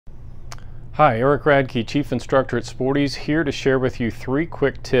Hi, Eric Radtke, Chief Instructor at SPORTY'S, here to share with you 3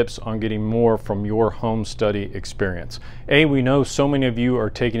 quick tips on getting more from your home study experience. We know so many of you are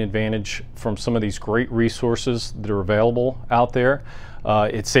taking advantage from some of these great resources that are available out there.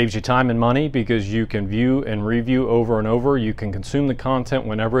 It saves you time and money because you can view and review over and over. You can consume the content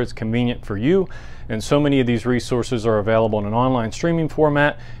whenever it's convenient for you. And so many of these resources are available in an online streaming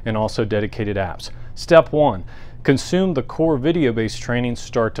format and also dedicated apps. Step 1, consume the core video-based training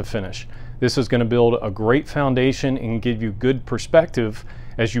start to finish. This is going to build a great foundation and give you good perspective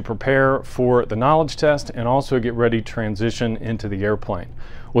as you prepare for the knowledge test and also get ready to transition into the airplane.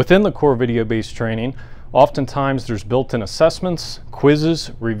 Within the core video-based training, oftentimes there's built-in assessments,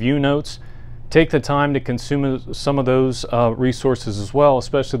 quizzes, review notes. Take the time to consume some of those resources as well,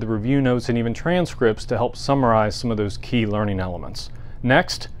 especially the review notes and even transcripts to help summarize some of those key learning elements.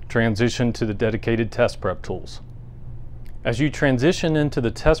 Next, transition to the dedicated test prep tools. As you transition into the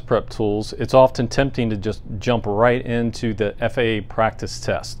test prep tools, it's often tempting to just jump right into the FAA practice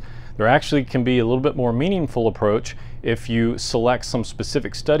test. There actually can be a little bit more meaningful approach if you select some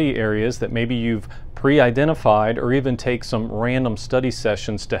specific study areas that maybe you've pre-identified, or even take some random study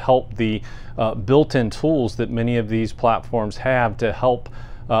sessions to help the built-in tools that many of these platforms have to help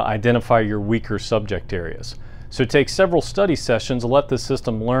identify your weaker subject areas. So take several study sessions, let the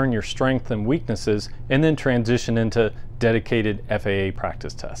system learn your strengths and weaknesses, and then transition into dedicated FAA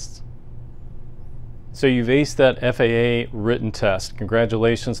practice tests. So you've aced that FAA written test.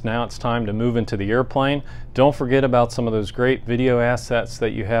 Congratulations, now it's time to move into the airplane. Don't forget about some of those great video assets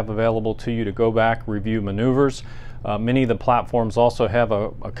that you have available to you to go back, review maneuvers. Many of the platforms also have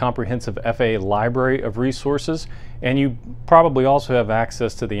a comprehensive FAA library of resources, and you probably also have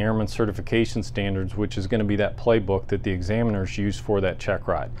access to the Airman Certification Standards, which is going to be that playbook that the examiners use for that check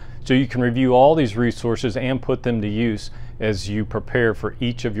ride. So you can review all these resources and put them to use as you prepare for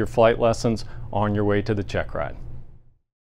each of your flight lessons on your way to the check ride.